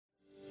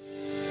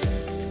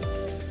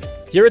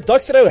Here at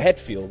Doxedo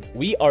Hatfield,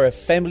 we are a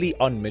family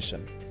on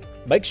mission.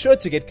 Make sure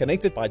to get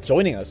connected by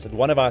joining us at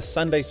one of our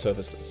Sunday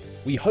services.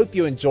 We hope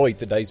you enjoyed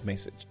today's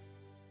message.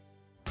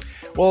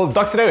 Well,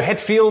 Doxedo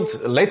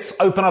Hatfield, let's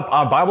open up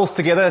our Bibles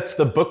together to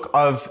the book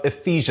of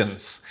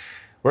Ephesians.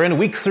 We're in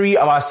week 3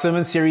 of our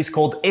sermon series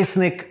called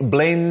Ethnic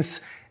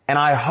Blends, and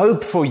I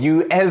hope for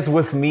you, as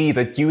with me,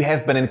 that you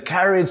have been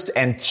encouraged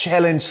and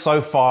challenged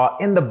so far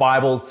in the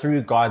Bible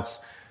through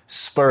God's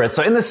Spirit.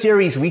 So in the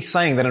series, we're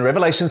saying that in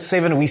Revelation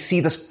 7, we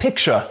see this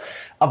picture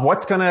of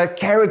what's going to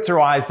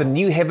characterize the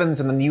new heavens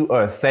and the new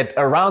earth, that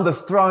around the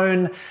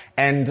throne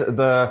and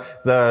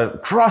the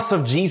cross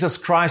of Jesus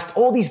Christ,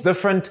 all these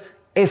different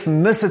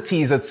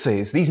ethnicities, it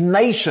says, these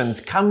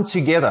nations come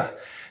together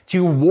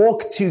to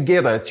walk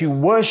together, to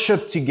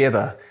worship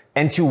together,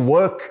 and to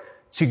work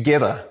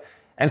together.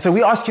 And so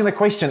we're asking the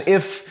question,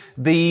 if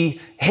the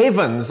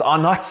heavens are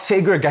not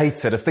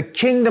segregated, if the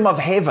kingdom of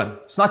heaven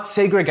is not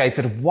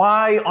segregated,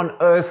 why on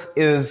earth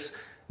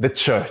is the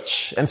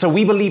church? And so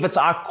we believe it's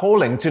our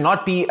calling to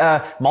not be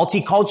a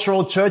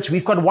multicultural church.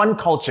 We've got one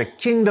culture,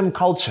 kingdom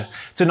culture.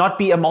 To not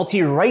be a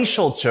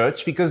multiracial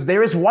church, because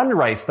there is one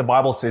race, the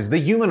Bible says, the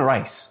human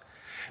race.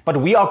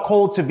 But we are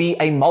called to be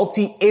a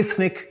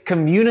multi-ethnic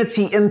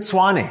community in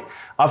Tshwane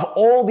of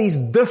all these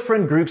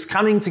different groups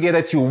coming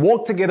together to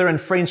walk together in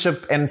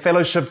friendship and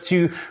fellowship,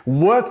 to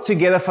work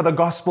together for the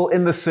gospel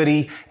in the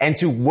city, and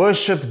to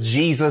worship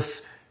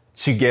Jesus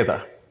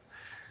together.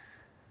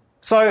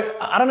 So,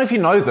 I don't know if you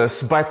know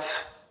this,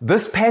 but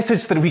this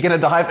passage that we're going to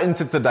dive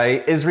into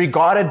today is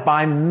regarded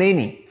by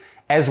many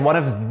as one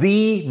of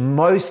the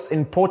most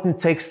important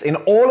texts in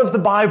all of the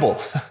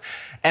Bible.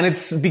 And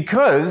it's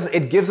because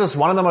it gives us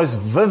one of the most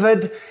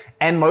vivid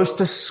and most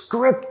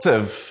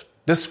descriptive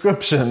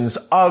descriptions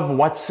of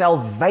what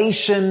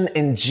salvation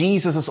in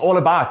Jesus is all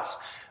about,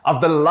 of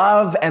the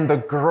love and the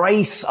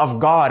grace of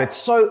God. It's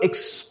so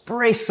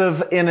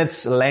expressive in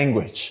its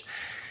language.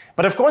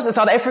 But of course, as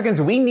South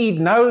Africans, we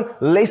need no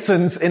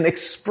lessons in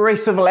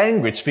expressive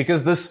language,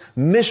 because this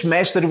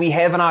mishmash that we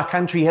have in our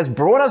country has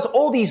brought us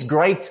all these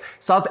great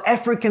South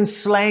African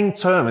slang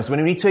terms. When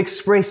we need to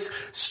express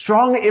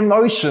strong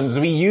emotions,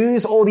 we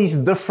use all these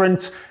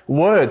different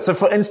words. So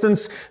for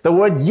instance, the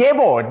word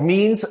yebo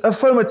means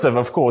affirmative,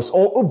 of course,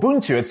 or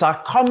Ubuntu. It's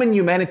our common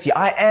humanity.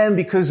 I am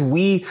because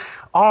we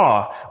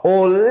are.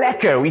 Or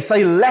lekker. We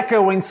say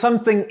lekker when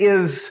something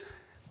is,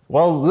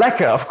 well,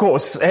 lekker, of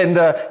course, and,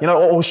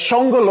 or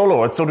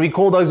shongololo, it's what we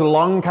call those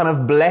long kind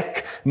of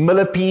black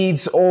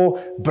millipedes, or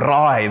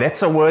braai.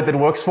 That's a word that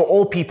works for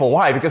all people.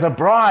 Why? Because a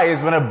braai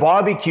is when a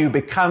barbecue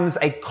becomes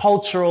a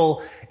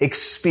cultural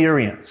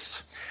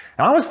experience.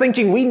 And I was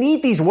thinking, we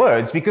need these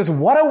words, because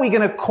what are we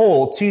going to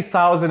call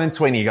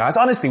 2020, guys?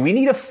 Honestly, we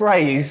need a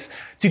phrase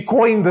to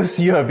coin this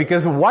year,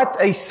 because what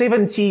a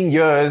 17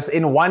 years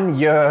in 1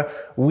 year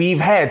we've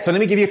had. So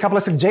let me give you a couple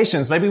of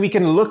suggestions. Maybe we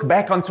can look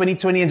back on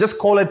 2020 and just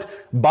call it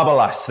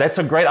Babbelas. That's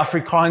a great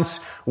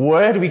Afrikaans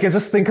word. We can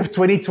just think of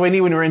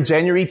 2020 when we were in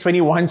January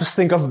 21. Just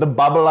think of the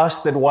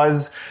Babbelas that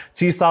was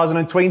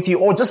 2020,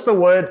 or just the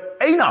word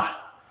Eina.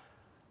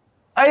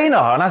 And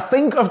I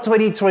think of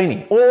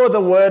 2020, or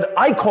the word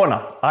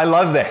Icona. I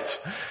love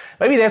that.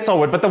 Maybe that's our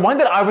word. But the one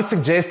that I would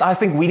suggest, I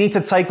think we need to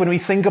take when we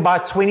think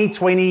about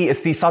 2020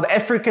 is the South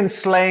African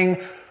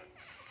slang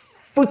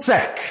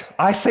voetsak.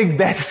 I think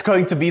that is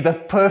going to be the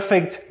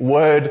perfect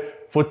word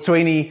for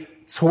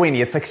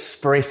 2020. It's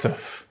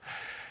expressive.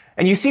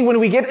 And you see, when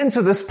we get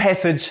into this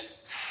passage,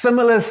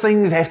 similar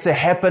things have to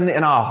happen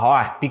in our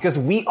heart, because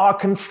we are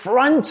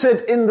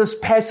confronted in this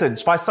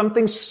passage by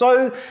something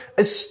so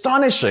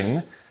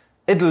astonishing.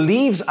 It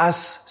leaves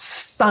us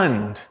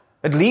stunned.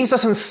 It leaves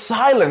us in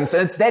silence,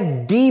 and it's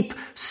that deep,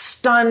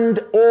 stunned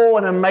awe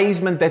and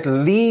amazement that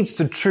leads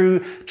to true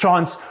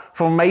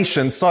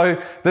transformation.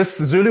 So this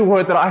Zulu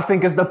word that I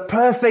think is the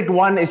perfect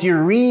one as you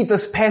read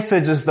this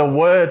passage is the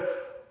word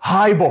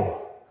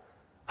haibo.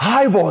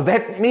 Haibo,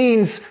 that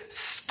means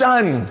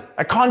stunned.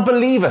 I can't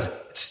believe it.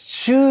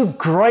 It's too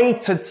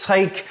great to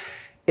take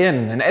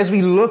in. And as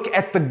we look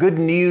at the good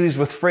news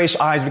with fresh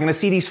eyes, we're going to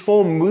see these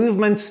 4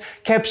 movements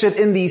captured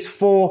in these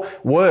 4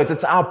 words.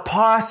 It's our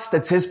past,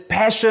 it's His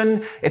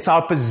passion, it's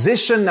our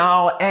position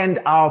now, and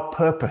our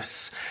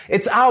purpose.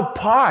 It's our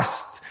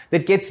past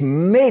that gets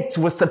met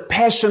with the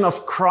passion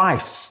of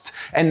Christ.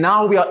 And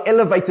now we are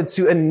elevated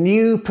to a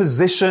new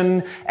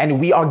position,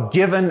 and we are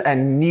given a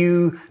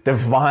new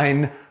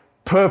divine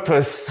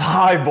purpose,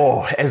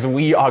 highball, as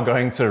we are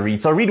going to read.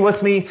 So read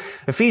with me,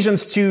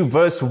 Ephesians 2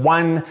 verse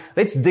 1.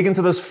 Let's dig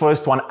into this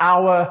first one.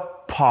 Our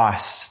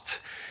past.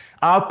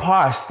 Our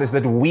past is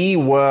that we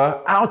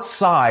were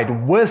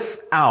outside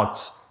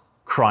without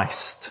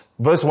Christ.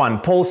 Verse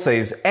 1, Paul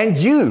says, and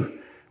you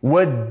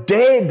were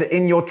dead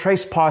in your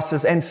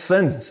trespasses and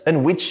sins,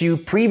 in which you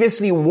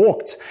previously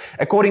walked,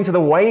 according to the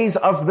ways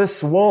of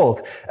this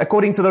world,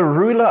 according to the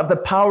ruler of the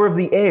power of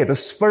the air, the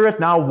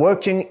spirit now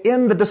working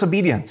in the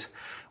disobedient.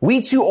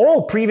 We too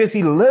all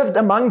previously lived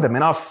among them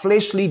in our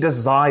fleshly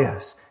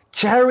desires,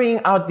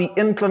 carrying out the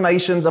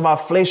inclinations of our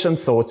flesh and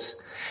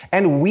thoughts.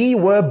 And we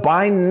were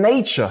by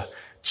nature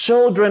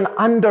children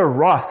under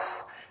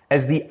wrath,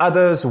 as the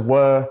others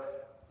were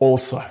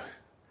also.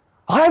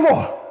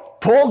 Ivor,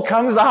 Paul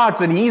comes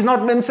out and he's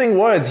not mincing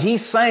words.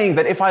 He's saying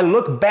that if I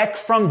look back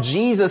from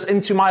Jesus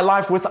into my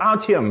life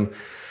without him,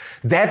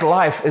 that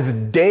life is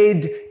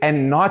dead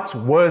and not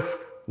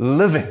worth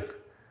living.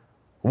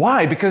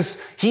 Why?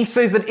 Because he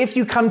says that if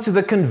you come to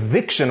the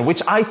conviction,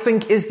 which I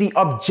think is the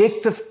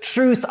objective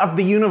truth of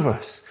the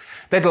universe,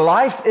 that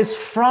life is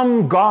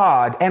from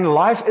God and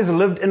life is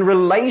lived in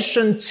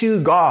relation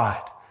to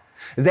God,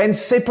 then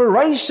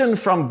separation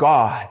from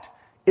God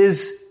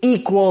is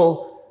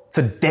equal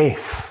to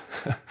death.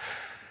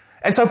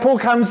 And so Paul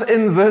comes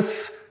in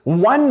this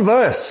one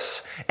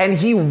verse and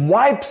he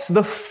wipes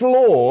the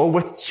floor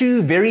with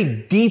two very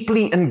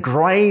deeply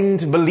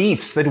ingrained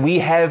beliefs that we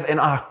have in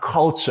our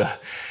culture.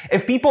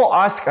 If people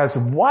ask us,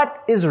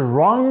 what is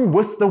wrong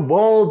with the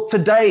world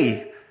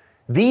today?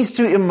 These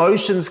two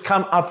emotions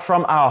come up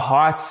from our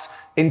hearts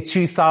in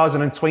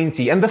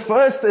 2020. And the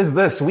first is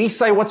this. We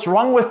say, what's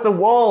wrong with the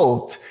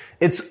world?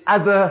 It's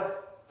other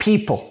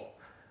people.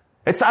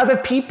 It's other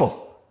people.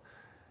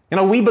 You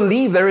know, we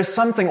believe there is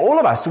something, all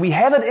of us, we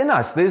have it in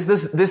us. There's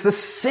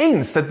this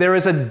sense that there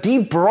is a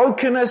deep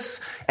brokenness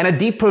and a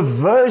deep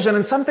perversion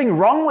and something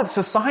wrong with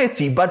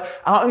society. But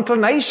our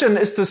inclination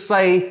is to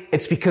say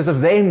it's because of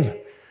them.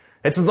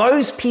 It's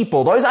those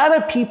people, those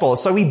other people.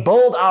 So we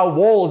build our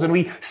walls and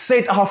we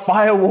set our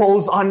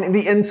firewalls on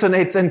the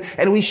internet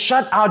and we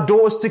shut our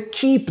doors to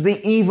keep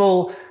the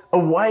evil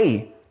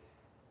away.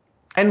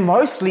 And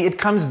mostly it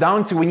comes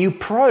down to, when you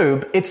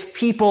probe, it's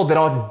people that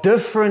are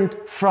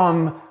different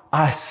from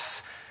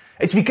us.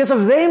 It's because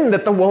of them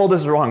that the world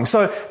is wrong.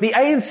 So the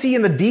ANC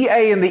and the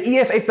DA and the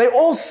EFF, they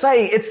all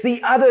say it's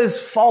the other's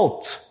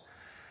fault.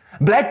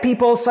 Black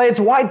people say it's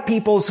white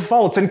people's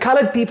fault, and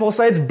colored people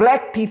say it's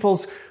black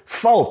people's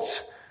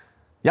fault.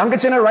 Younger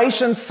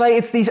generations say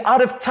it's these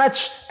out of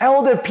touch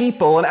elder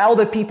people, and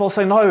elder people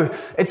say no,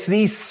 it's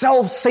these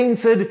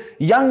self-centered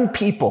young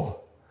people.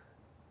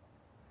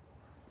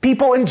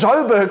 People in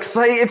Joburg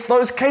say it's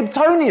those Cape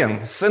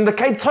Townians, and the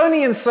Cape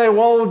Townians say,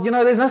 well, you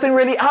know, there's nothing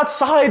really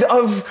outside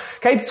of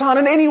Cape Town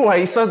in any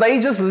way, so they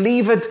just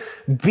leave it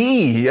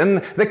be.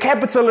 And the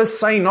capitalists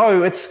say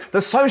no, it's the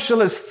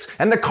socialists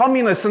and the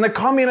communists, and the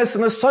communists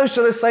and the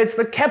socialists say it's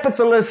the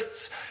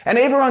capitalists, and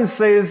everyone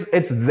says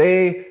it's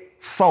their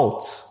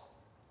fault.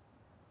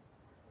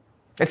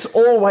 It's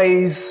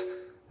always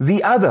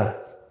the other.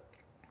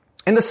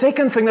 And the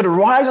second thing that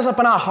rises up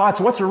in our hearts,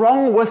 what's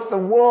wrong with the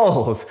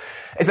world,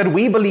 is that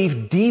we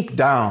believe deep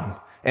down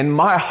in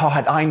my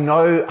heart, I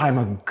know I'm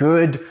a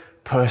good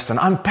person.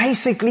 I'm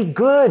basically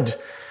good.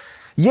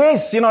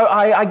 Yes, you know,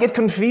 I get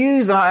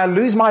confused and I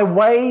lose my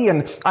way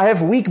and I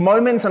have weak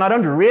moments and I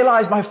don't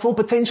realize my full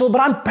potential,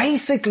 but I'm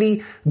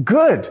basically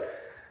good.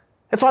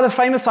 That's why the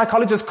famous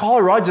psychologist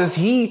Carl Rogers,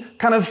 he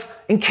kind of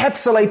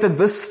encapsulated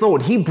this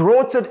thought. He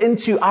brought it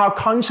into our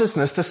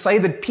consciousness to say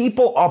that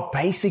people are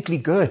basically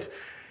good.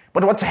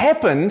 But what's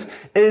happened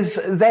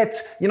is that,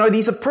 you know,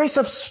 these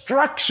oppressive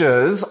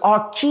structures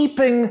are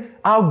keeping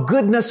our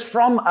goodness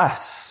from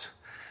us.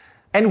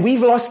 And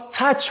we've lost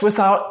touch with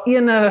our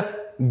inner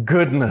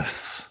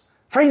goodness.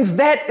 Friends,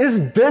 that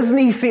is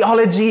Disney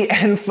theology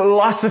and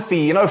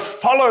philosophy. You know,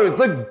 follow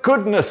the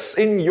goodness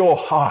in your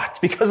heart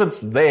because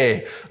it's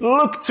there.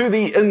 Look to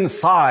the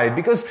inside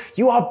because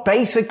you are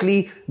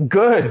basically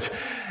good.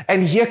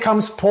 And here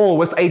comes Paul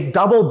with a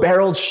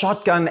double-barreled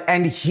shotgun,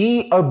 and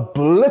he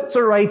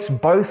obliterates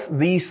both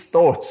these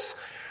thoughts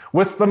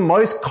with the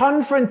most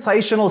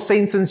confrontational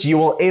sentence you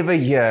will ever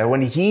hear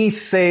when he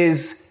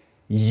says,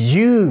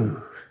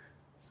 you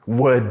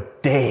were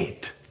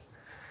dead.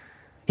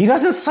 He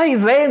doesn't say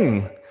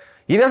them.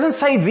 He doesn't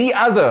say the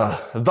other.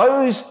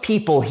 Those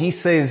people, he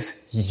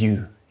says,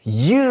 you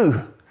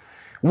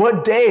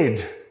were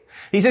dead.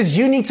 He says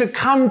you need to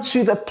come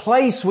to the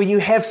place where you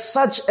have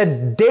such a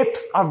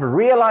depth of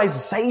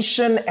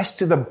realization as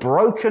to the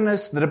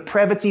brokenness, the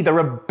depravity, the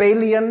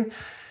rebellion,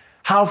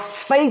 how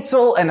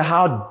fatal and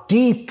how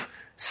deep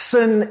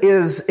sin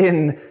is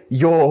in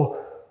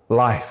your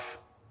life.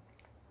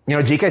 You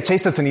know, G.K.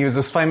 Chesterton, he was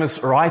this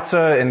famous writer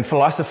and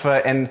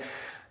philosopher, and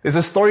there's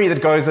a story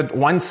that goes that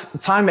once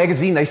Time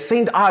magazine, they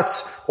sent out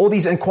all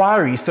these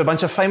inquiries to a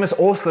bunch of famous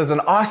authors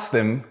and asked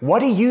them, what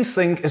do you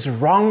think is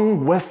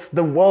wrong with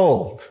the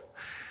world?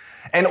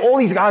 And all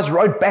these guys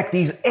wrote back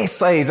these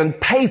essays and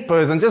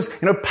papers and just,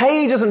 you know,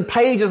 pages and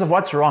pages of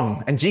what's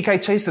wrong. And G.K.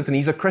 Chesterton,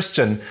 he's a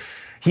Christian.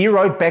 He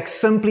wrote back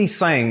simply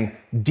saying,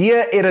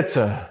 dear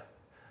editor,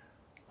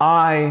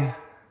 I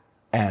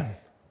am.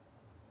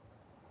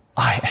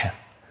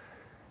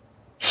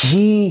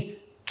 He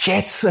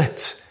gets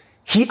it.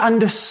 He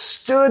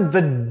understood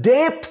the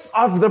depth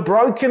of the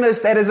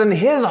brokenness that is in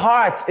his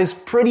heart is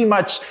pretty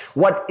much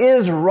what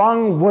is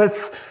wrong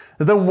with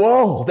the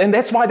world. And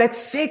that's why that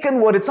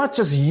second word, it's not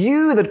just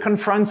you that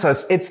confronts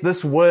us, it's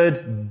this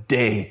word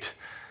dead.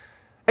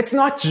 It's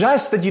not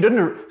just that you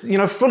didn't, you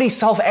know, fully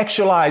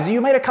self-actualize.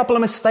 You made a couple of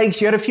mistakes.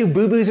 You had a few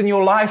boo-boos in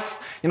your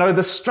life. You know,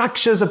 the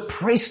structures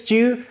oppressed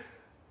you.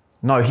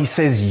 No, he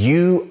says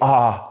you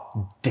are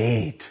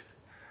dead.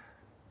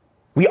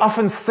 We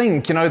often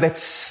think, that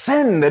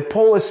sin that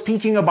Paul is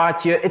speaking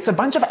about here, it's a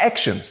bunch of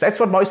actions. That's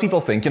what most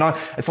people think.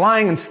 It's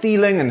lying and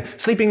stealing and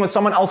sleeping with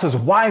someone else's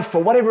wife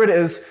or whatever it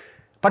is.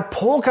 But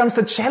Paul comes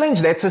to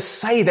challenge that, to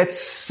say that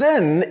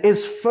sin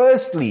is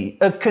firstly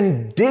a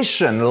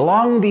condition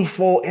long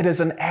before it is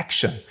an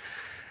action.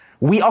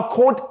 We are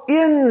caught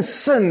in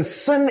sin.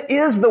 Sin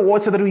is the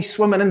water that we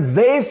swim in, and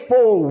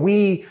therefore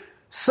we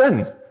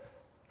sin.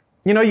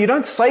 You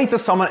don't say to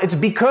someone, it's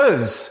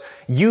because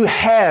you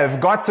have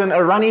gotten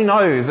a runny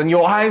nose and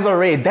your eyes are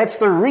red. That's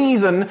the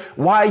reason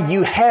why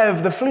you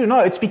have the flu.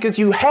 No, it's because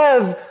you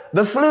have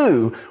the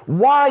flu.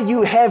 Why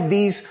you have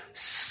these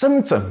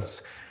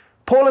symptoms.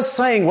 Paul is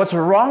saying what's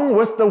wrong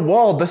with the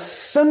world, the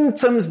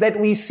symptoms that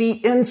we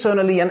see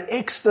internally and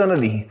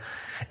externally,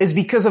 is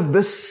because of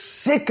this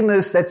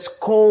sickness that's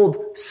called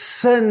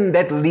sin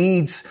that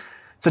leads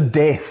to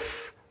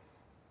death.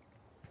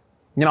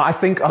 I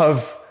think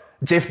of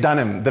Jeff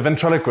Dunham, the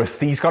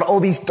ventriloquist. He's got all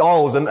these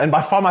dolls, and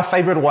by far my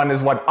favorite one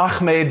is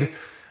Ahmed,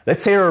 the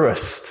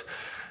terrorist.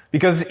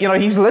 Because,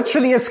 he's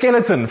literally a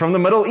skeleton from the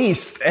Middle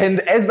East.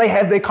 And as they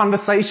have their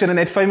conversation in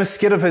that famous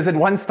skit of his, at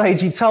one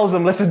stage he tells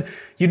them, listen,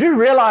 you do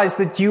realize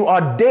that you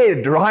are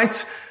dead,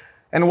 right?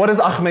 And what does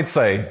Ahmed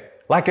say?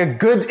 Like a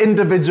good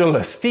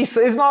individualist, he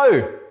says,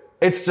 no,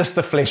 it's just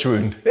a flesh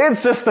wound.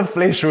 It's just a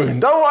flesh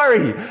wound. Don't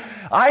worry.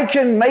 I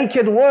can make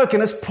it work.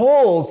 And as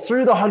Paul,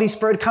 through the Holy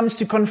Spirit, comes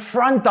to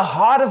confront the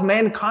heart of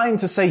mankind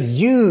to say,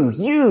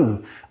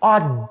 you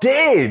are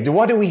dead.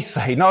 What do we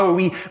say? No,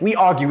 we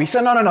argue. We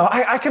say, no,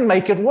 I can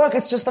make it work.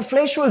 It's just a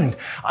flesh wound.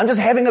 I'm just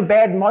having a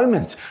bad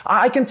moment.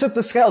 I can tip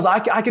the scales. I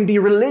can be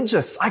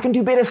religious. I can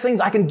do better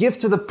things. I can give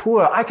to the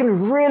poor. I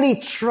can really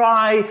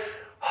try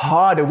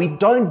harder. We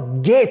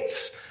don't get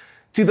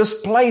to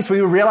this place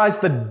where we realize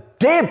the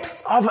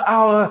depth of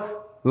our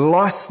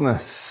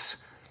lostness.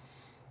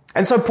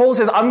 And so Paul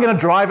says, I'm going to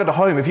drive it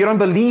home. If you don't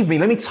believe me,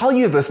 let me tell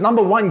you this.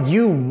 Number one,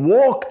 you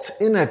walked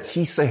in it,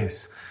 he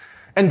says.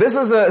 And this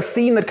is a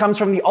theme that comes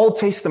from the Old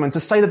Testament,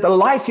 to say that the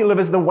life you live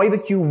is the way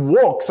that you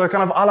walk. So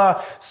kind of a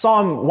la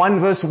Psalm 1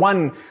 verse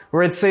 1,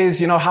 where it says,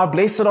 how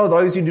blessed are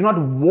those who do not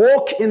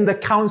walk in the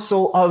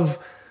counsel of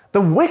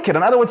the wicked.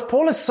 In other words,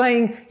 Paul is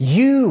saying,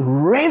 you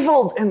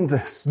reveled in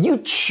this. You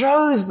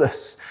chose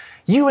this.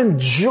 You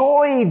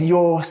enjoyed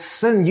your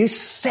sin. You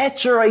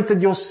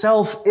saturated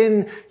yourself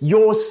in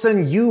your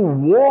sin. You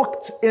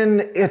walked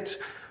in it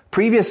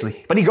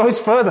previously. But he goes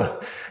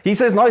further. He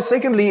says, no,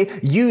 secondly,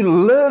 you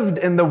lived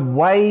in the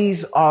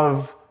ways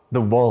of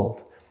the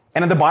world.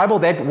 And in the Bible,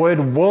 that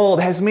word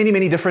world has many,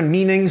 many different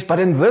meanings. But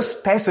in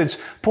this passage,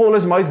 Paul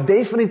is most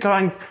definitely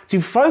trying to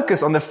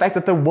focus on the fact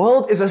that the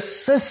world is a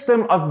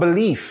system of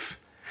belief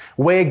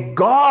where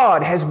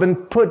God has been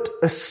put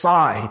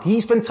aside.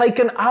 He's been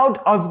taken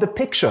out of the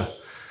picture.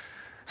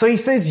 So he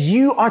says,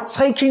 you are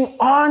taking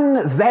on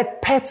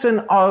that pattern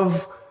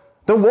of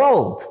the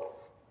world.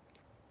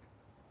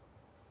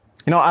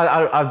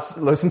 I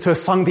listened to a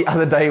song the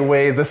other day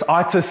where this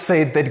artist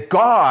said that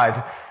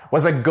God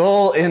was a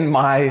girl in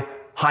my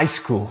high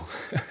school.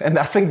 And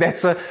I think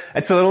it's a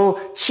little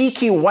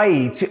cheeky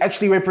way to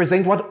actually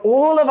represent what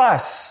all of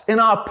us in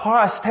our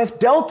past have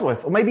dealt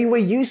with, or maybe where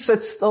you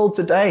sit still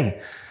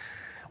today,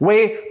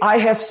 where I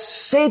have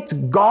set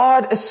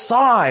God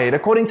aside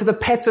according to the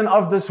pattern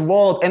of this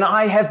world, and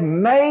I have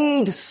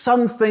made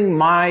something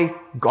my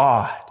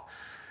God.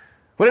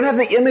 We don't have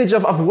the image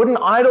of wooden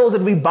idols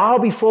that we bow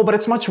before, but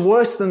it's much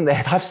worse than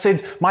that. I've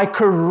said my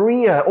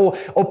career, or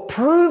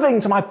proving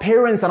to my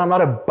parents that I'm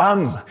not a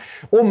bum,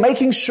 or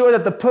making sure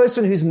that the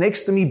person who's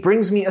next to me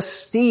brings me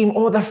esteem,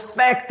 or the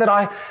fact that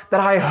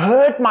I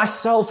hurt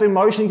myself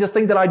emotionally to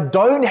think that I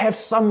don't have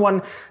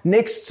someone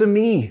next to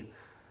me.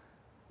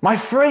 My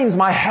friends,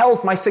 my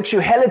health, my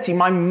sexuality,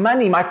 my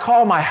money, my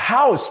car, my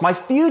house, my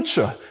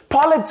future,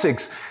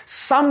 politics.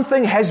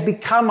 Something has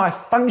become my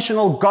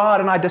functional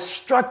God, and I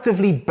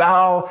destructively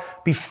bow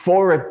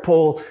before it,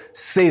 Paul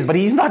says. But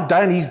he's not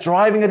done. He's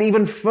driving it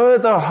even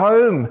further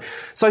home.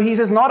 So he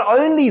says, not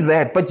only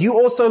that, but you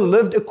also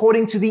lived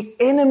according to the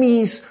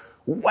enemy's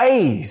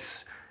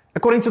ways,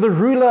 according to the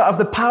ruler of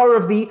the power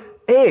of the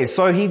air.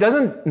 So he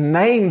doesn't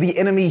name the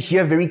enemy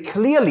here very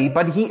clearly,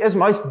 but he is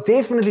most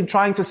definitely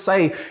trying to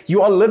say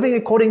you are living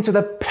according to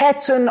the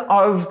pattern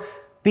of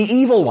the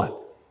evil one.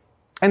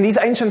 And these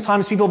ancient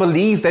times, people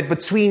believed that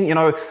between,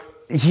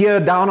 here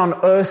down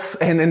on earth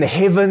and in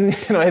heaven,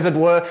 as it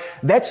were,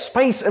 that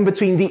space in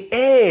between, the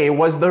air,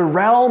 was the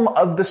realm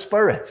of the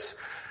spirits.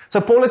 So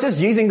Paul is just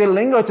using the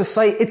lingo to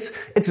say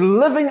it's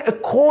living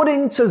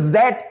according to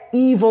that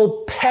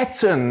evil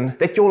pattern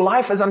that your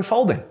life is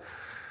unfolding.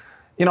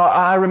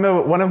 I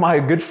remember one of my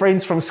good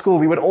friends from school,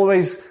 we would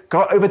always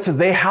go over to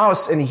their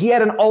house, and he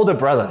had an older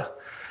brother,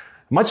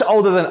 much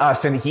older than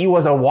us, and he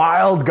was a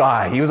wild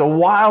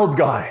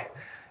guy.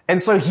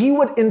 And so he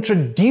would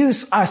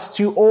introduce us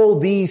to all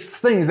these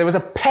things. There was a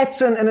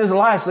pattern in his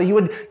life. So he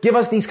would give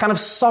us these kind of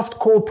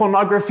softcore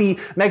pornography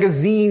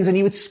magazines, and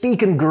he would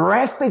speak in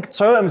graphic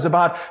terms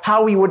about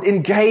how he would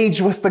engage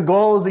with the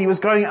girls that he was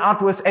going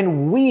out with.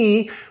 And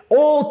we,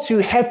 all too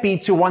happy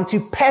to want to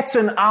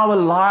pattern our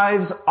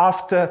lives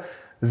after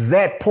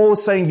that. Paul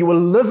is saying you were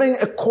living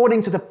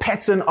according to the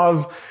pattern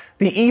of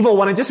the evil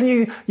one. And just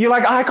when you're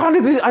like, I can't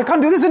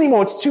do this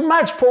anymore. It's too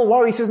much. Paul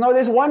worries. He says, no,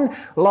 there's one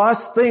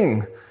last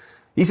thing.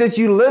 He says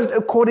you lived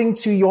according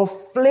to your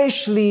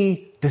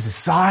fleshly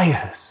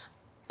desires.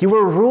 You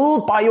were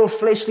ruled by your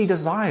fleshly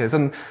desires.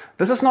 And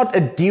this is not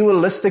a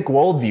dualistic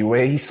worldview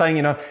where he's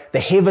saying, the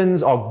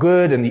heavens are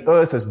good and the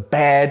earth is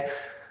bad.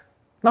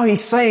 No,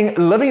 he's saying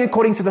living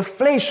according to the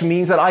flesh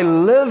means that I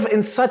live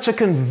in such a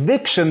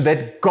conviction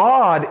that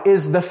God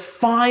is the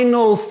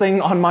final thing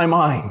on my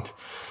mind.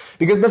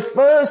 Because the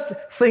first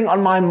thing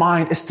on my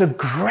mind is to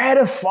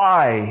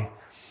gratify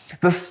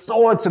the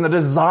thoughts and the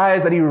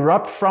desires that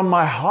erupt from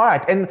my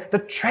heart. And the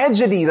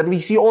tragedy that we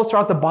see all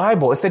throughout the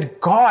Bible is that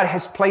God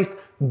has placed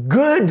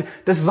good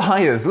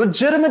desires,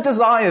 legitimate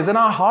desires in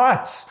our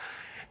hearts.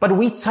 But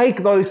we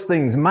take those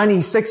things,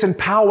 money, sex, and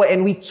power,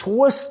 and we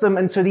twist them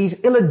into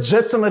these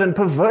illegitimate and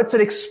perverted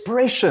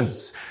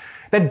expressions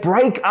that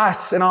break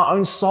us in our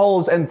own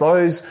souls and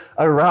those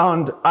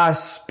around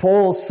us.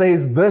 Paul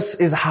says this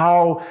is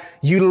how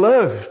you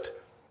lived.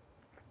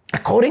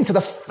 According to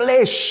the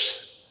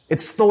flesh,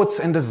 its thoughts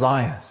and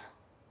desires.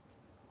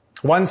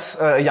 Once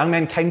a young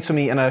man came to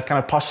me in a kind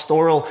of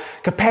pastoral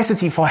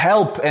capacity for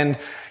help, and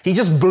he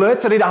just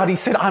blurted it out. He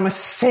said, I'm a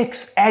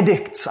sex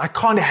addict. I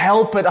can't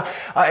help it.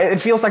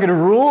 It feels like it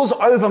rules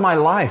over my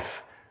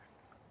life.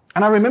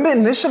 And I remember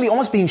initially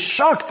almost being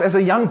shocked as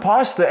a young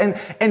pastor,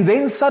 and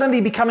then suddenly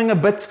becoming a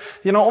bit,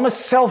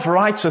 almost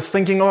self-righteous,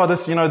 thinking,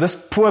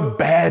 this poor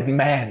bad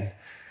man.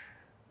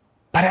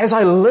 But as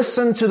I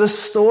listened to the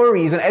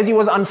stories and as he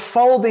was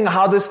unfolding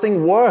how this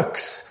thing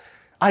works,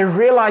 I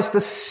realized the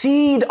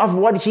seed of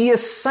what he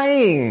is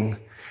saying,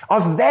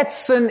 of that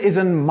sin is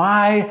in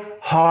my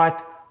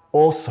heart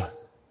also.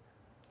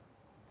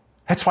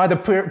 That's why the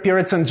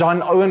Puritan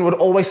John Owen would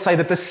always say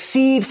that the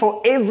seed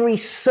for every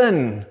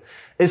sin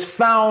is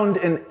found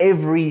in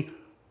every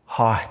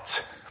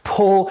heart.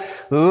 Paul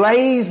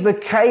lays the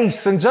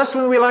case, and just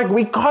when we're like,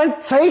 we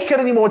can't take it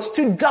anymore, it's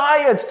too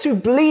dire, it's too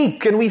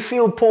bleak, and we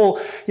feel,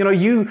 Paul,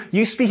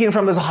 you speaking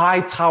from this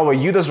high tower,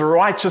 you this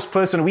righteous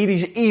person, we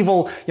these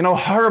evil,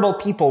 horrible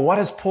people. What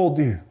does Paul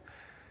do?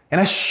 In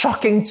a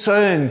shocking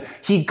turn,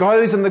 he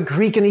goes in the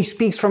Greek and he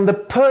speaks from the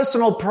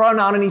personal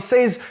pronoun, and he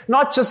says,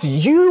 not just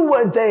you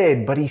were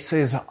dead, but he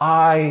says,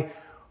 I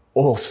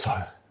also.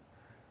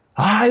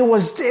 I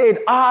was dead.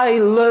 I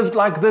lived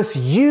like this.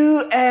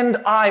 You and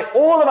I,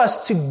 all of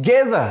us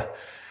together.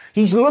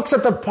 He looks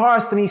at the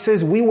past and he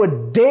says, we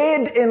were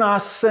dead in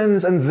our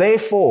sins, and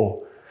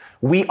therefore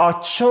we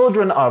are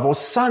children of, or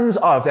sons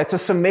of. That's a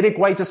Semitic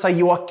way to say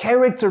you are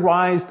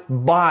characterized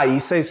by. He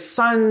says,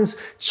 sons,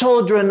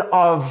 children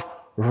of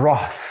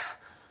wrath.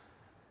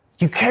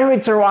 You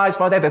characterized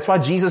by that. That's why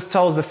Jesus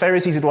tells the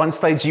Pharisees at one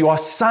stage, you are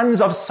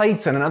sons of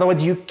Satan. In other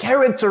words, you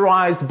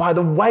characterized by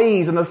the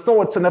ways and the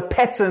thoughts and the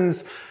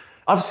patterns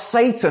of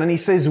Satan. And he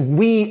says,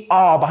 we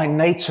are by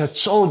nature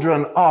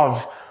children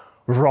of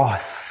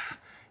wrath.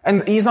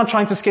 And he's not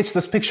trying to sketch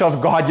this picture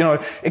of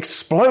God,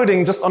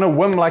 exploding just on a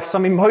whim like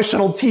some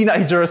emotional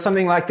teenager or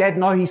something like that.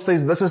 No, he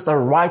says this is the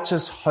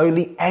righteous,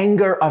 holy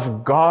anger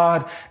of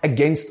God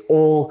against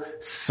all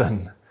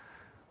sin.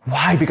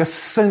 Why? Because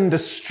sin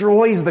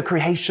destroys the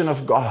creation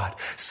of God.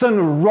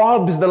 Sin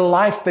robs the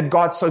life that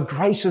God so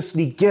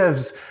graciously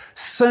gives.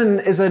 Sin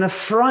is an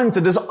affront.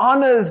 It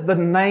dishonors the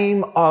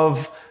name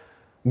of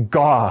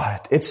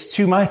God. It's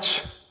too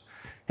much.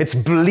 It's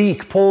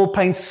bleak. Paul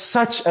paints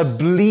such a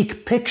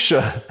bleak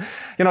picture.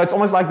 It's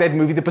almost like that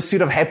movie, The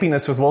Pursuit of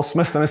Happiness, with Will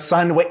Smith and his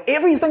son, where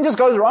everything just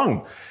goes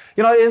wrong.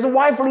 His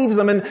wife leaves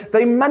him and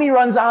their money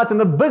runs out and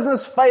the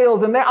business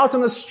fails and they're out on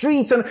the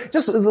streets and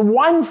just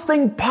one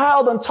thing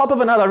piled on top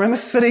of another. I remember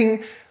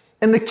sitting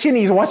in the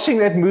Kinneys watching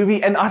that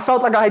movie, and I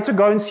felt like I had to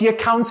go and see a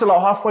counselor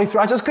halfway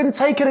through. I just couldn't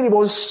take it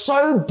anymore. It was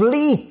so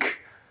bleak.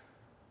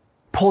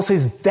 Paul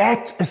says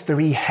that is the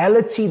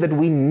reality that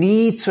we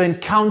need to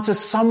encounter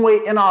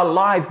somewhere in our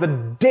lives, the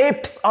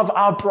depth of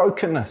our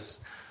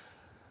brokenness.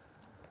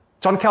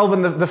 John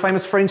Calvin, the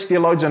famous French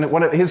theologian,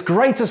 one of the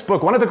greatest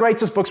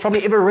books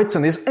probably ever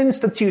written, his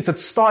Institutes, it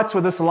starts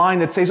with this line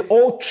that says,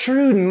 all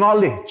true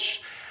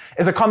knowledge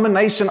is a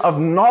combination of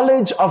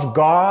knowledge of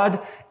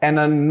God and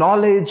a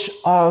knowledge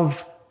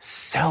of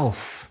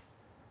self.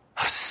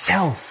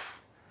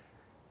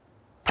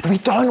 But we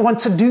don't want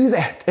to do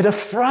that. It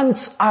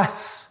affronts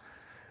us.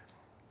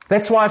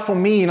 That's why for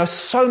me,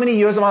 so many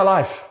years of my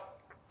life,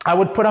 I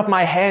would put up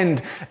my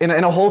hand in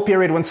a whole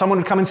period when someone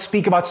would come and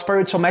speak about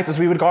spiritual matters.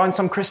 We would go on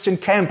some Christian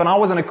camp, and I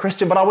wasn't a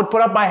Christian, but I would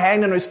put up my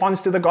hand in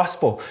response to the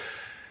gospel.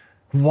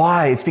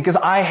 Why? It's because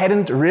I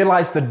hadn't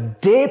realized the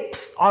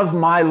depth of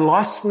my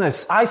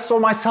lostness. I saw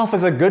myself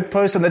as a good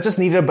person that just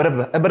needed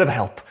a bit of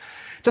help.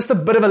 Just a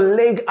bit of a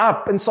leg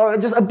up. And so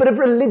just a bit of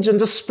religion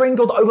just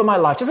sprinkled over my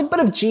life. Just a bit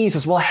of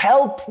Jesus will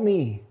help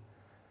me.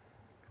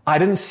 I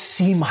didn't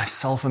see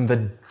myself in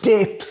the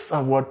depth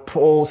of what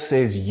Paul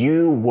says,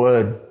 you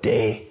were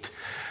dead.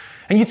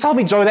 And you tell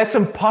me, Joe, that's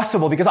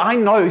impossible, because I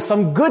know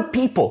some good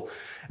people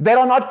that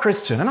are not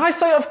Christian. And I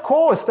say, of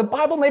course, the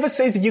Bible never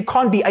says that you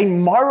can't be a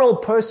moral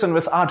person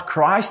without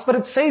Christ, but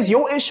it says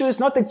your issue is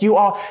not that you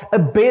are a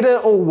better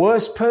or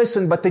worse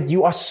person, but that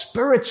you are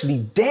spiritually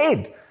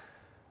dead.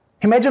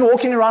 Imagine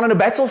walking around on a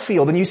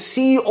battlefield and you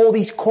see all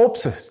these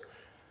corpses.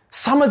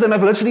 Some of them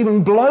have literally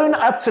been blown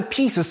up to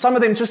pieces. Some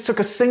of them just took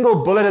a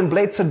single bullet and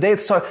bled to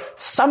death. So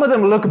some of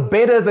them look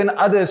better than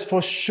others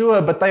for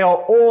sure, but they are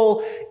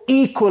all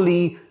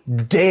equally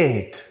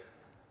dead.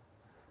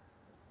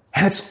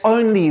 And it's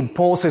only,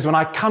 Paul says, when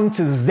I come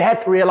to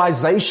that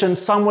realization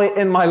somewhere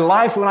in my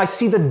life, when I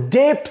see the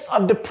depth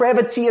of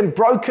depravity and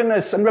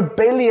brokenness and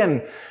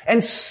rebellion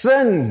and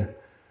sin,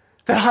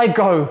 that I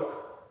go,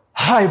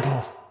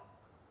 highball.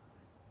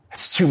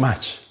 It's too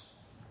much.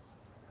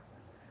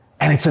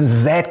 And it's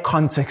in that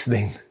context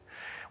then,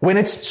 when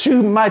it's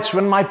too much,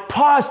 when my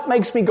past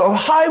makes me go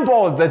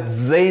highball, that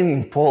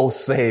then, Paul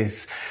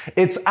says,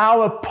 it's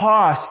our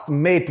past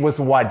met with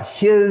what?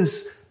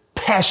 His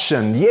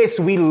passion. Yes,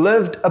 we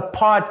lived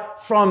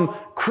apart from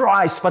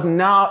Christ, but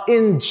now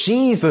in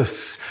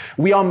Jesus,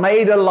 we are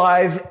made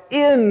alive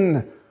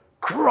in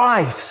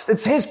Christ.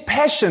 It's His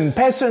passion.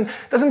 Passion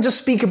doesn't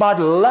just speak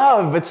about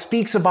love. It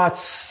speaks about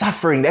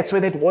suffering. That's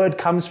where that word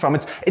comes from.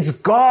 It's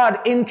God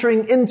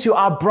entering into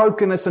our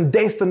brokenness and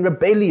death and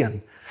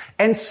rebellion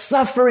and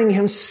suffering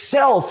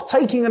Himself,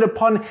 taking it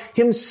upon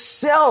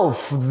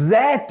Himself.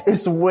 That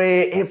is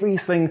where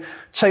everything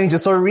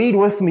changes. So read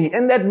with me.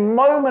 In that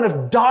moment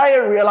of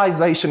dire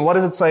realization, what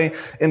does it say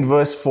in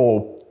verse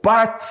 4?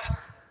 But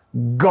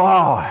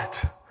God.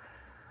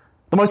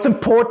 The most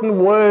important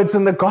words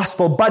in the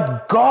gospel,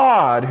 but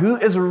God, who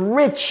is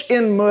rich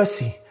in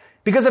mercy,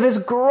 because of His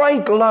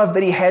great love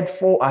that He had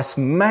for us,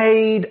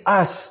 made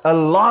us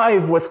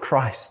alive with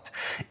Christ.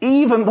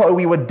 Even though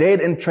we were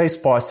dead in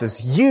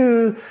trespasses,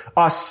 you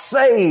are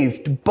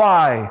saved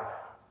by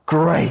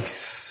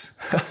grace.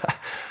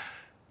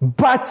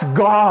 But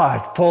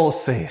God, Paul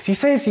says. He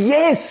says,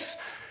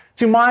 yes,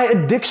 to my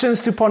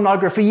addictions to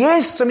pornography.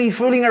 Yes, to me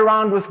fooling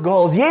around with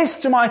girls. Yes,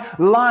 to my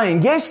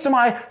lying. Yes, to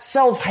my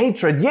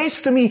self-hatred.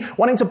 Yes, to me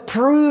wanting to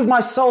prove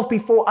myself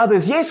before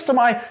others. Yes, to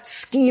my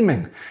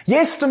scheming.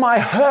 Yes, to my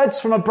hurts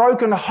from a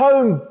broken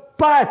home.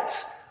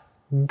 But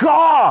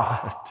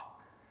God,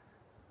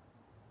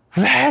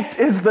 that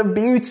is the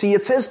beauty.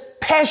 It's His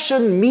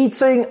passion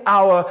meeting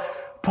our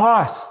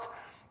past.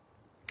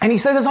 And He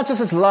says it's not just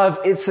His love,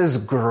 it's His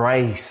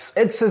grace.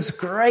 It's His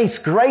grace.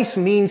 Grace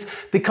means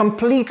the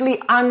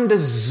completely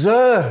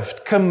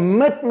undeserved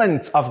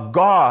commitment of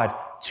God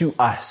to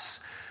us.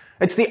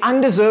 It's the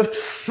undeserved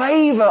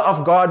favor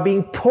of God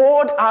being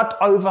poured out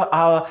over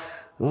our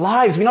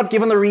lives. We're not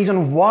given the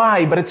reason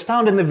why, but it's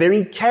found in the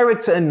very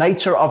character and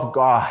nature of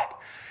God.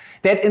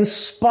 That in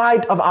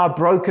spite of our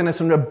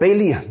brokenness and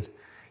rebellion,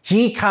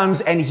 He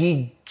comes and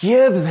He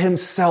gives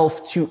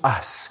Himself to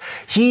us.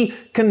 He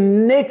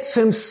connects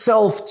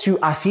Himself to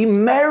us. He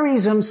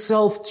marries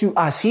Himself to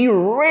us. He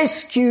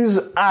rescues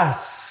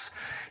us.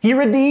 He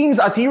redeems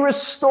us. He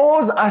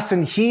restores us,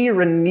 and He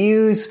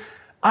renews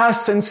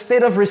us.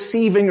 Instead of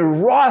receiving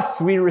wrath,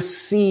 we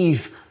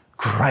receive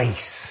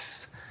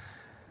grace.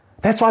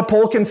 That's why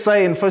Paul can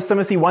say in 1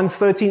 Timothy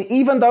 1:13,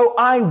 even though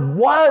I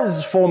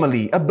was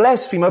formerly a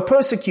blasphemer, a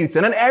persecutor,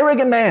 and an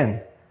arrogant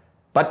man,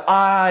 but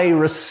I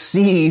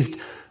received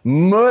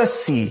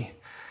mercy,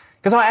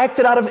 because I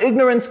acted out of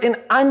ignorance in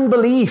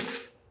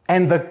unbelief,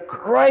 and the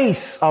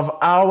grace of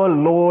our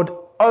Lord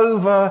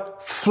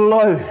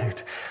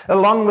overflowed,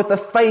 along with the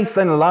faith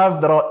and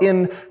love that are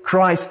in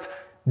Christ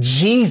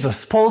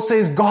Jesus. Paul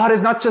says God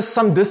is not just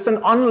some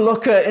distant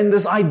onlooker in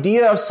this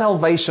idea of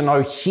salvation.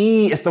 No,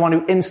 He is the one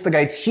who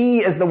instigates.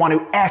 He is the one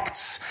who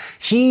acts.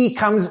 He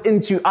comes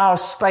into our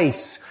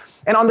space.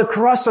 And on the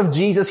cross of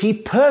Jesus, He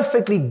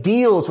perfectly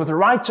deals with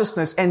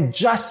righteousness and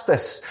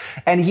justice.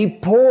 And He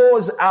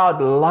pours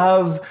out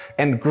love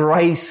and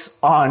grace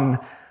on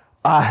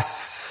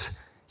us.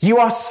 You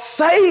are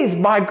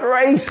saved by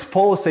grace,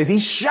 Paul says. He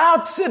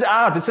shouts it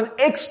out. It's an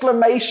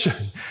exclamation.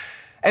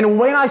 And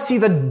when I see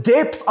the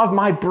depth of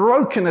my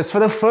brokenness for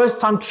the first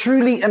time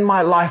truly in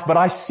my life, but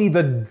I see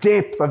the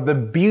depth of the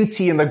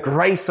beauty and the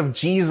grace of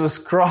Jesus'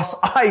 cross,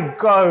 I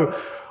go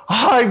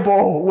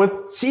highball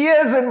with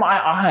tears in my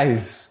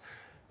eyes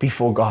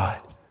before God.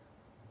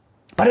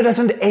 But it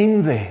doesn't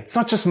end there. It's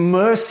not just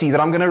mercy that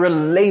I'm going to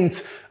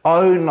relent.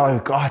 Oh no,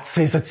 God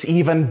says it's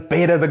even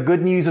better. The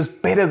good news is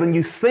better than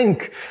you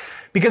think.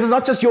 Because it's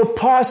not just your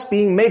past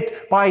being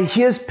met by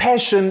His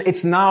passion.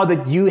 It's now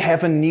that you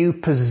have a new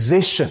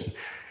position.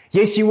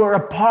 Yes, you were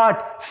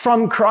apart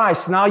from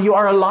Christ. Now you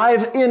are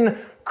alive in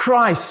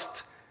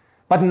Christ.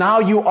 But now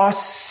you are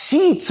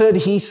seated,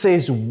 He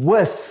says,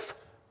 with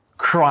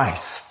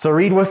Christ. So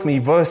read with me,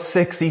 verse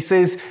 6. He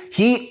says,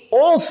 He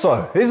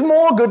also, there's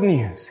more good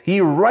news. He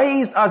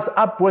raised us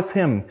up with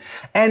Him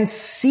and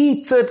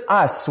seated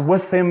us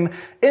with Him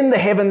in the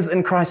heavens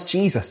in Christ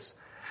Jesus,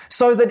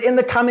 so that in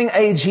the coming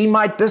age He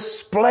might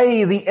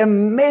display the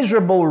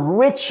immeasurable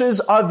riches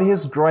of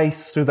His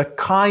grace through the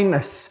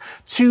kindness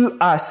to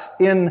us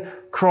in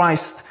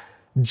Christ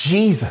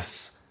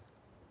Jesus.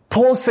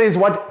 Paul says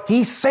what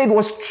he said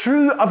was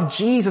true of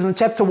Jesus in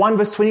chapter 1,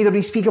 verse 20 that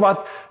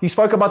he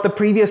spoke about the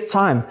previous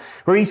time,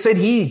 where he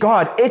said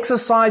God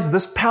exercised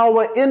this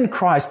power in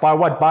Christ by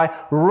what? By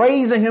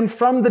raising him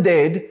from the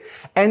dead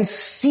and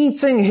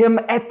seating him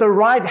at the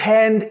right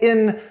hand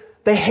in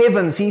the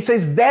heavens. He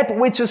says that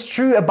which is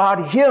true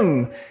about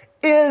him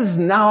is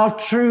now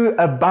true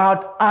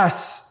about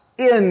us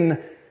in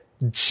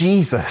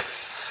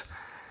Jesus.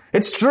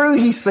 It's true,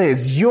 he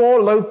says,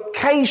 your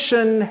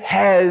location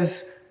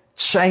has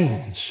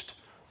changed.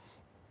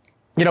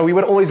 We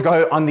would always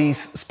go on these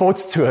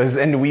sports tours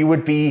and we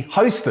would be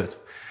hosted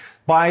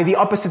by the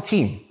opposite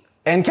team.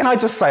 And can I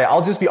just say,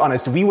 I'll just be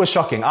honest, we were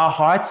shocking. Our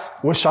hearts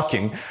were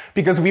shocking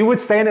because we would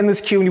stand in this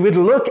queue and we would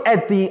look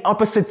at the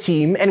opposite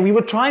team and we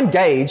would try and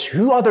gauge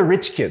who are the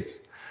rich kids.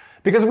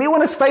 Because we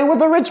want to stay with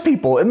the rich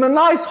people in the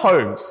nice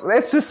homes.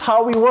 That's just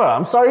how we were.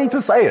 I'm sorry to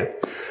say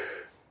it.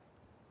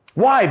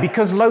 Why?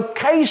 Because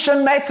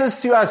location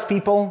matters to us,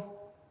 people.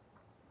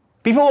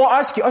 People will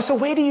ask you, so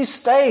where do you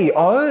stay?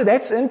 Oh,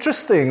 that's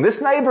interesting.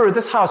 This neighborhood,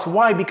 this house.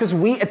 Why? Because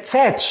we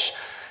attach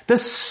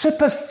this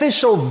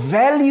superficial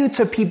value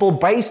to people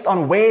based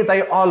on where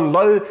they are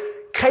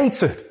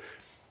located.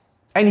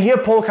 And here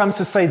Paul comes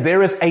to say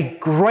there is a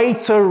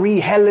greater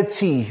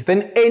reality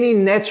than any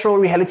natural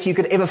reality you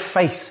could ever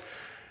face.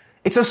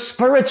 It's a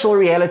spiritual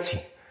reality.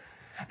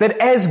 That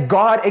as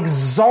God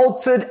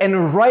exalted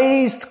and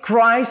raised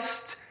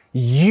Christ,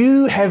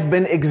 you have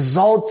been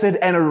exalted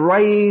and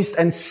raised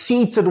and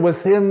seated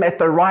with him at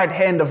the right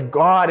hand of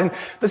God. And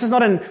this is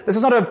not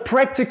a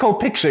practical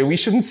picture. We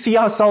shouldn't see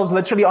ourselves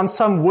literally on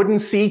some wooden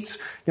seat,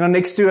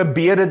 next to a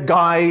bearded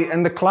guy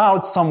in the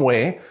clouds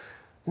somewhere.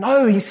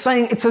 No, he's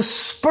saying it's a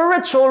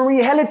spiritual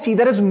reality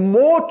that is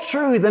more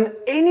true than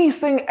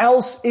anything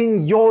else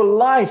in your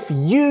life.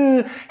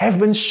 You have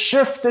been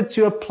shifted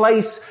to a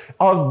place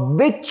of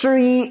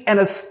victory and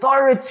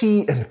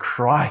authority in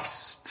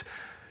Christ.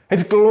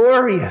 It's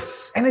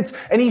glorious.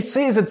 And he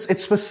says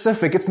it's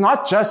specific. It's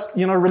not just,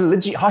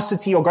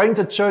 religiosity or going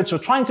to church or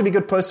trying to be a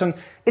good person.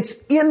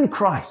 It's in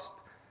Christ.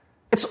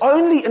 It's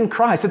only in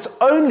Christ. It's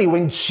only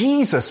when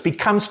Jesus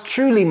becomes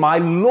truly my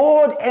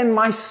Lord and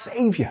my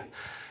Savior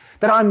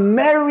that I'm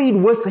married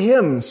with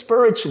him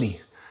spiritually.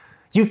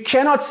 You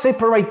cannot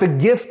separate the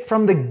gift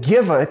from the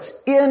giver.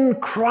 It's in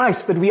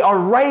Christ that we are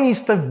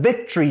raised to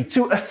victory,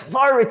 to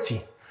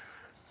authority.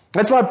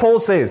 That's why Paul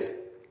says,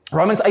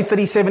 Romans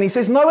 8:37, he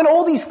says, no, in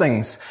all these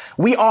things,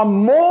 we are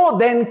more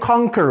than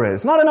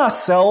conquerors, not in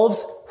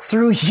ourselves,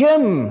 through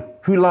him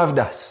who loved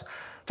us.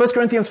 1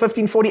 Corinthians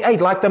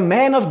 15:48, like the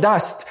man of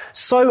dust,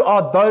 so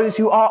are those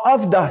who are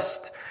of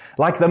dust.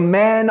 Like the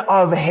man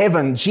of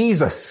heaven,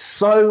 Jesus,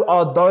 so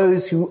are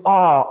those who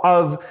are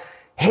of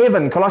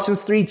heaven.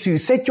 Colossians 3:2,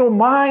 set your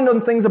mind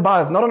on things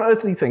above, not on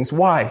earthly things.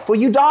 Why? For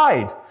you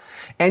died,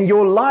 and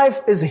your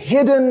life is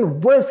hidden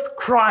with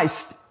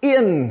Christ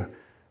in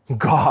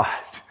God.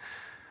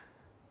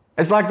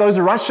 It's like those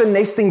Russian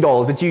nesting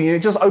dolls that you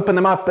just open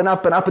them up and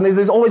up and up, and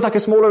there's always like a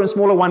smaller and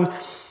smaller one.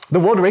 The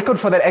world record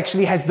for that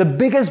actually has the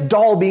biggest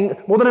doll being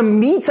more than 1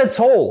 meter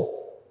tall.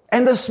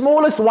 And the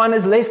smallest one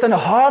is less than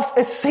half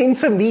a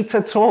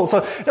centimeter tall.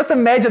 So just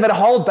imagine that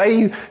whole day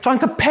you trying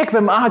to pack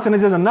them out, and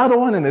there's another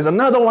one, and there's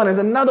another one, and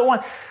there's another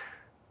one.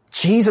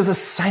 Jesus is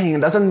saying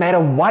it doesn't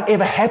matter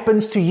whatever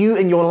happens to you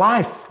in your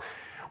life,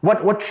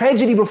 what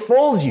tragedy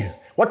befalls you,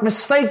 what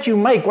mistake you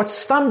make, what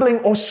stumbling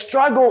or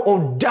struggle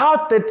or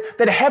doubt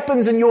that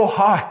happens in your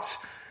heart.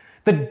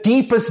 The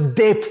deepest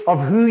depth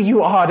of who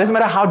you are, doesn't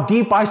matter how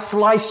deep I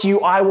slice you,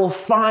 I will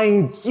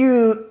find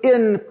you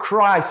in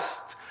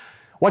Christ.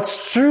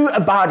 What's true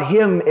about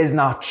him is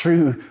now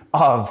true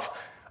of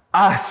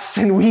us.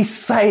 And we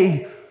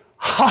say,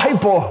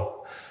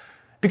 Highball.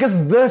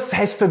 Because this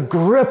has to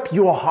grip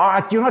your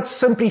heart. You're not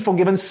simply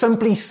forgiven,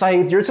 simply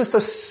saved. You're just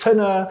a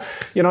sinner,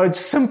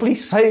 simply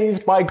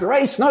saved by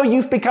grace. No,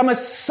 you've become a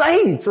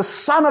saint, a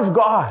son of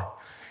God.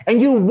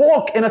 And you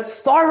walk in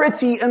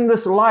authority in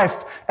this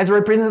life as a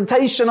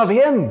representation of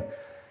him.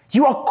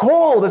 You are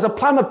called as a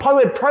plumber,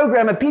 poet,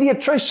 programmer,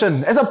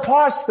 pediatrician, as a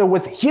pastor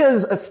with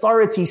his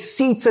authority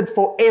seated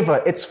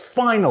forever. It's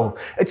final.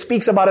 It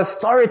speaks about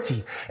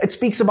authority. It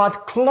speaks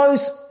about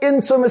close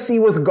intimacy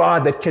with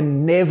God that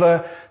can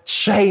never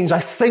change. I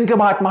think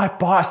about my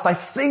past. I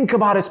think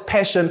about his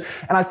passion.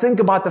 And I think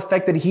about the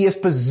fact that he has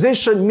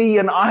positioned me,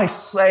 and I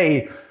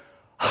say,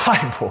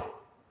 Highball.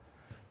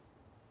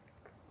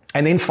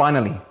 And then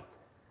finally,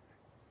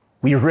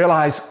 we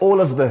realize all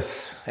of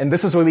this, and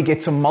this is where we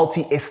get to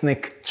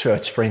multi-ethnic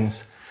church,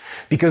 friends.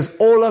 Because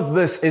all of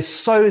this is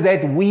so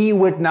that we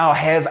would now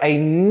have a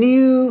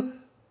new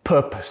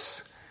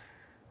purpose.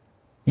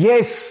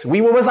 Yes, we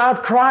were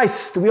without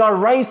Christ. We are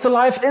raised to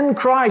life in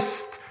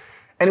Christ.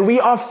 And we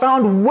are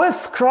found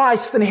with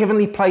Christ in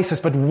heavenly places.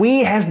 But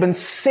we have been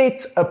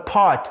set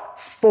apart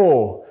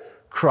for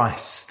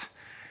Christ.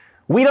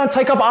 We don't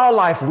take up our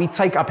life. We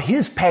take up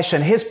his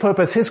passion, his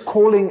purpose, his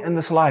calling in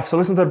this life. So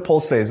listen to what Paul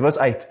says, verse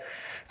 8.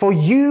 For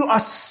you are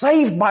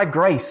saved by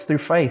grace through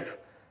faith.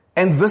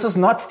 And this is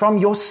not from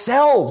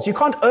yourselves. You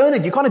can't earn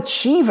it. You can't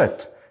achieve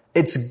it.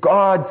 It's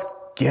God's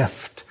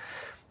gift.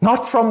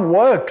 not from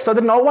works, so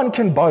that no one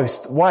can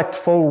boast. What?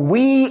 For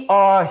we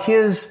are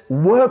His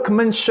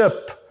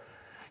workmanship,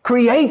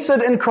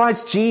 created in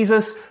Christ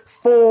Jesus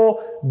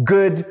for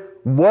good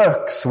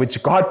works,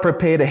 which God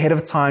prepared ahead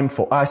of time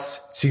for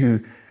us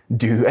to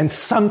do. And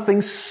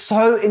something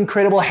so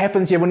incredible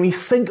happens here when we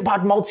think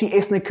about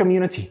multi-ethnic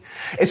community.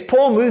 As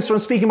Paul moves from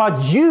speaking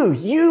about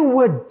you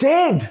were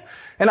dead,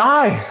 and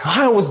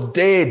I was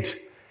dead.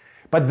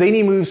 But then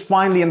he moves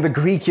finally in the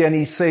Greek here and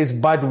he says,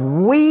 but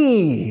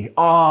we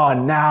are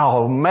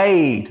now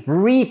made,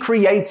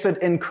 recreated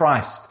in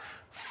Christ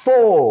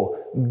for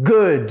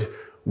good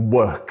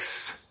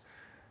works.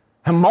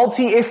 A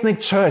multi-ethnic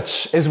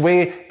church is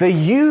where the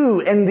you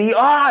and the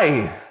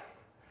I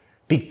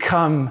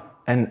become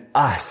an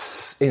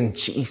us in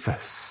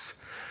Jesus.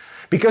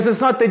 Because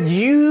it's not that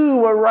you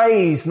were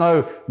raised,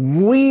 no,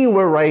 we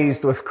were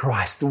raised with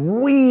Christ.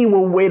 We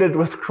were wedded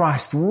with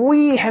Christ.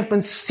 We have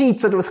been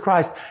seated with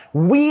Christ.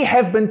 We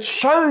have been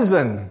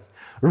chosen,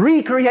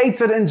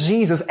 recreated in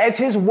Jesus as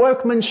His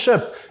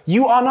workmanship.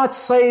 You are not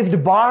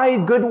saved by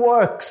good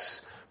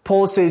works.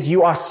 Paul says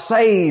you are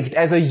saved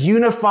as a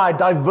unified,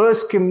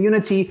 diverse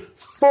community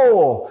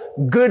for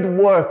good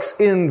works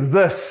in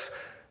this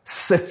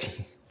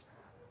city.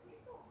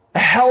 A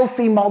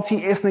healthy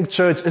multi-ethnic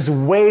church is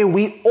where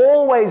we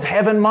always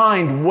have in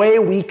mind where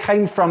we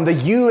came from, the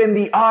you and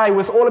the I,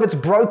 with all of its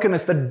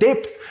brokenness, the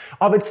depth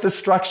of its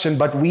destruction,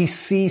 but we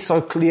see so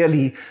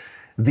clearly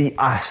the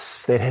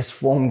us that has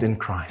formed in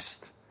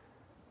Christ.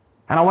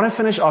 And I want to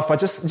finish off by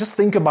just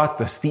think about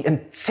this, the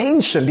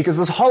intention, because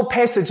this whole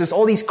passage is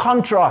all these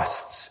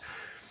contrasts.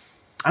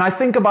 And I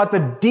think about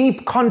the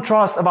deep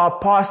contrast of our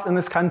past in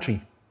this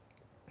country.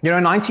 You know,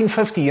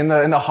 1950, in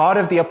the heart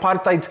of the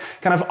apartheid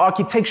kind of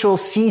architectural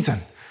season,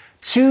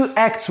 2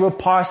 acts were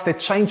passed that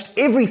changed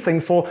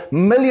everything for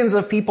millions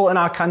of people in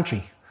our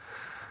country.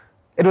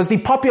 It was the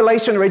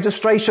Population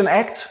Registration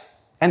Act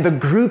and the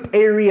Group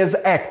Areas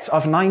Act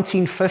of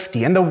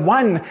 1950. And the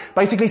one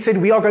basically said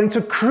we are going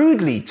to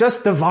crudely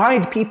just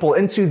divide people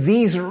into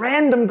these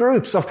random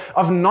groups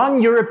of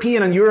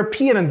non-European and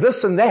European and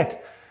this and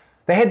that.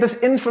 They had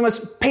this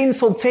infamous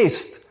pencil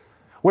test,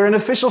 where an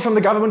official from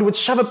the government would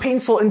shove a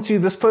pencil into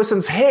this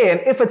person's hair,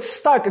 and if it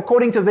stuck,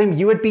 according to them,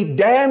 you would be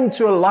damned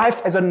to a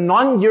life as a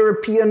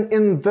non-European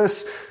in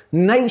this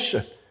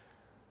nation.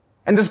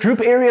 And this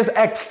Group Areas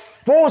Act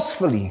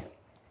forcefully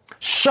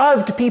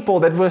shoved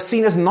people that were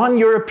seen as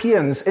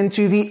non-Europeans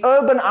into the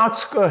urban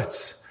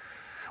outskirts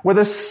with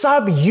a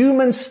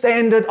subhuman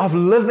standard of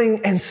living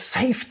and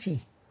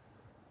safety.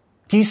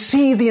 Do you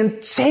see the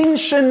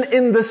intention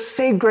in the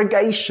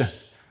segregation?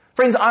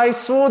 Friends, I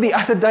saw the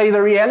other day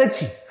the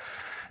reality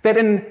that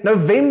in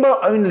November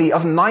only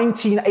of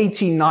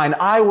 1989,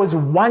 I was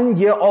 1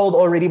 year old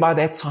already by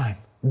that time.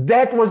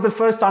 That was the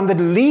first time that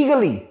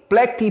legally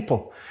black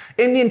people,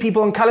 Indian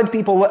people and colored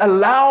people were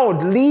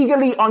allowed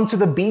legally onto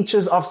the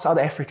beaches of South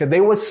Africa.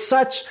 There was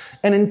such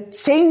an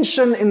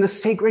intention in the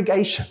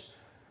segregation.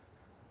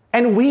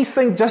 And we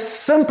think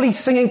just simply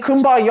singing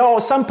Kumbaya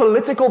or some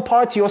political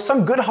party or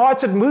some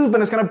good-hearted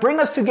movement is going to bring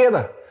us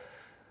together.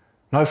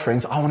 No,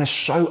 friends, I want to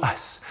show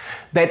us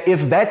that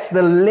if that's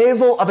the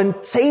level of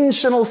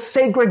intentional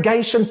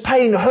segregation,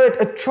 pain,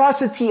 hurt,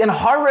 atrocity, and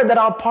horror that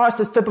our past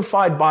is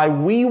typified by,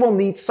 we will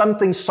need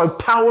something so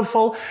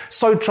powerful,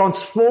 so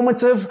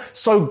transformative,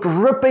 so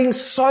gripping,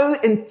 so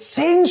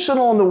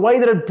intentional in the way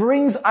that it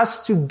brings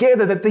us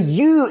together, that the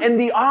you and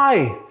the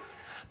I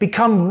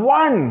become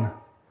one.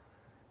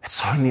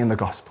 It's only in the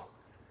gospel.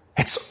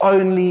 It's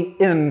only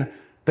in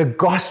the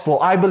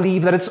gospel. I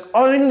believe that it's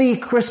only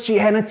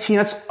Christianity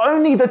and it's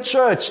only the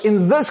church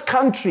in this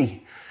country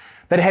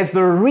that has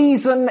the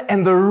reason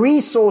and the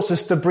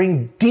resources to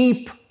bring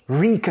deep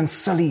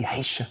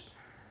reconciliation.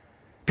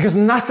 Because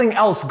nothing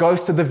else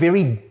goes to the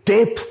very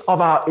depth of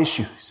our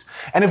issues.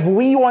 And if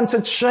we want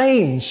to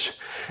change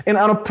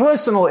on a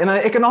personal, in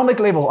an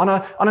economic level,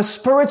 on a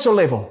spiritual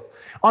level,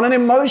 on an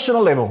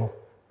emotional level,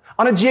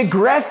 on a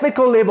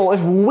geographical level,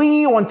 if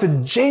we want to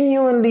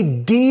genuinely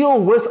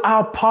deal with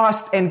our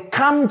past and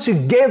come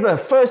together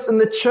first in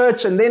the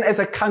church and then as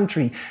a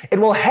country, it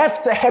will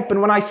have to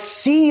happen when I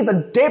see the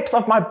depth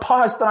of my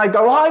past and I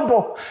go,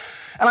 highball.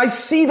 And I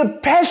see the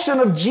passion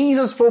of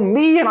Jesus for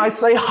me and I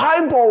say,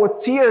 highball,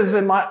 with tears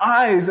in my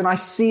eyes. And I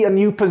see a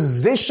new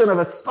position of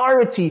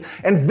authority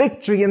and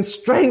victory and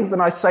strength.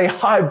 And I say,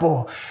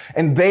 highball.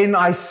 And then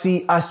I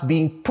see us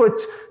being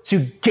put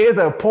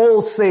together.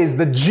 Paul says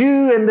the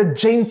Jew and the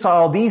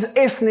Gentile, these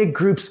ethnic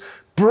groups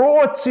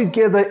brought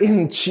together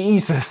in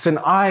Jesus. And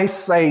I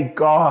say,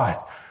 God,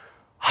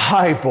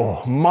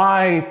 highball,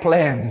 my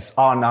plans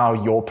are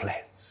now your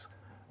plans.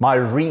 My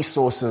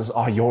resources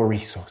are your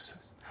resources.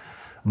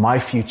 My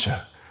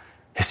future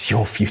is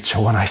your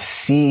future. When I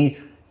see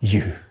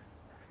you,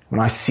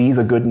 when I see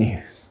the good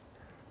news,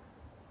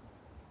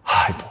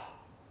 highball.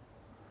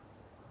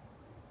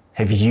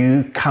 Have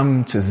you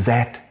come to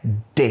that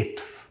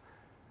depth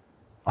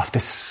of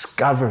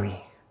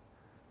discovery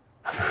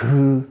of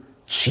who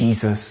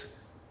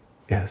Jesus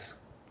is?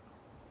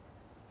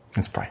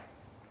 Let's pray.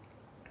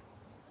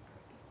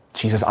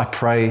 Jesus, I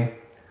pray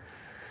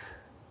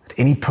that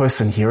any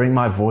person hearing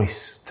my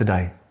voice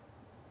today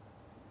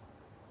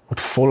would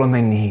fall on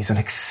their knees and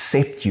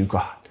accept you,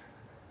 God,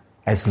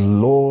 as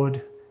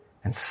Lord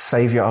and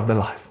Savior of their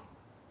life.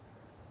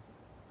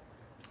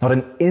 Not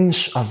an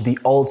inch of the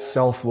old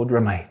self would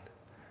remain,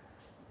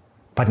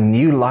 but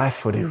new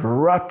life would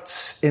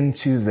erupt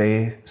into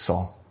their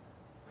soul.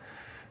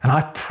 And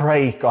I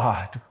pray,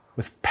 God,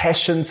 with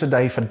passion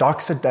today for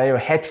Doxa Deo,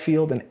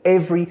 Hatfield, and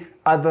every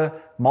other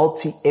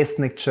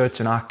multi-ethnic church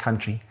in our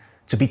country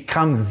to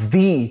become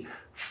the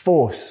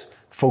force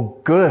for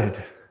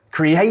good,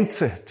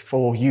 created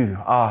for you,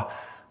 our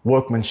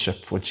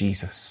workmanship for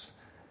Jesus.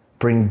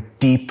 Bring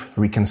deep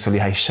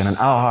reconciliation in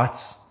our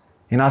hearts,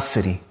 in our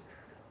city,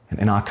 and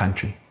in our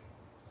country.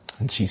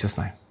 In Jesus'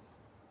 name,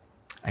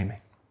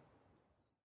 amen.